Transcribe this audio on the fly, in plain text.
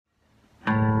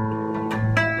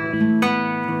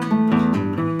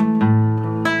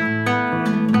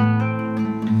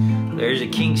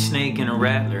Kingsnake and a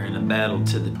Rattler in a battle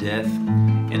to the death,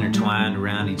 intertwined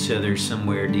around each other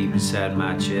somewhere deep inside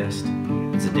my chest.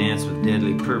 It's a dance with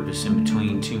deadly purpose in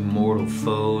between two mortal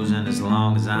foes, and as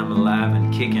long as I'm alive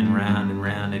and kicking round and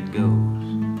round it goes.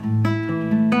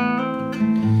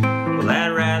 Well, that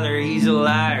Rattler, he's a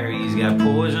liar. He's got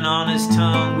poison on his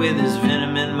tongue with his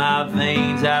venom in my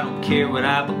veins. I don't care what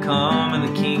I become, and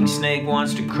the Kingsnake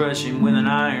wants to crush him with an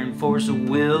iron force of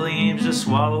will. He aims to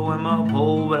swallow him up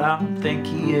whole, but I don't think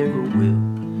he ever will.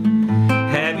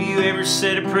 Have you ever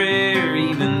said a prayer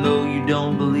even though you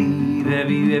don't believe? Have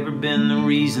you ever been the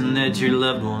reason that your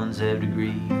loved ones have to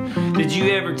grieve? Did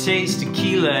you ever taste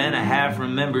tequila and a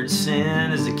half-remembered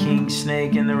sin as the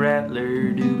Kingsnake and the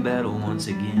Rattler do battle once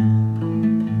again?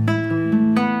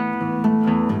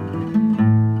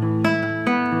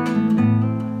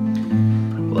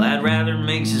 Rattler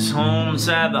makes his home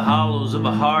inside the hollows of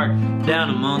a heart,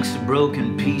 down amongst the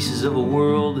broken pieces of a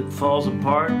world that falls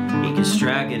apart. He can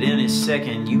strike at any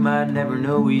second, you might never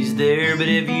know he's there, but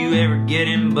if you ever get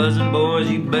him buzzing, boys,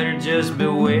 you better just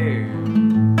beware.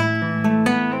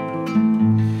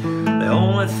 The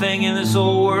only thing in this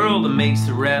old world that makes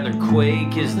the Rattler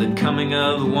quake is the coming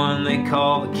of the one they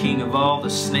call the king of all the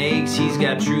snakes. He's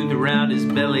got truth around his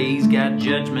belly, he's got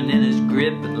judgment in his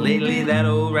grip, but lately that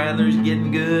old Rattler's getting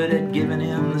good at giving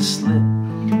him the slip.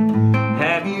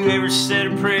 Have you ever said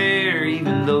a prayer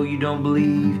even though you don't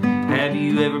believe? Have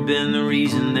you ever been the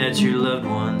reason that your loved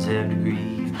ones have to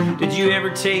grieve? Did you ever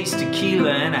taste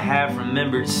tequila and a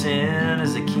half-remembered sin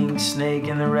as the Kingsnake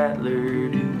and the Rattler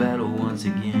do battle once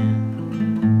again?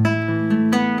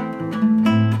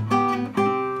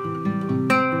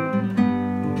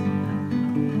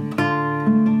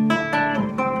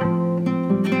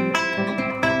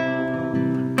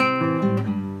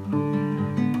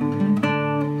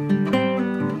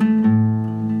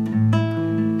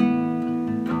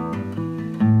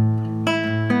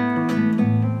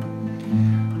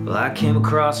 I came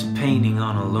across a painting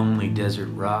on a lonely desert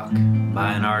rock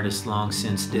by an artist long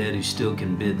since dead who still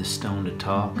can bid the stone to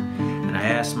talk. And I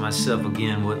asked myself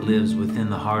again what lives within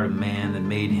the heart of man that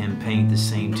made him paint the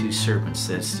same two serpents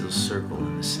that still circle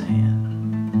in the sand.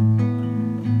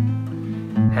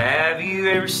 Have you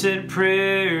ever said a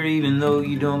prayer even though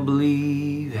you don't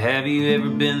believe? Have you ever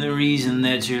been the reason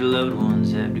that your loved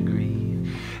ones have to grieve?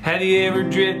 Have you ever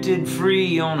drifted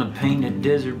free on a painted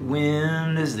desert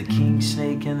wind as the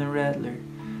Kingsnake and the Rattler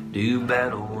do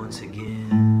battle once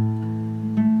again?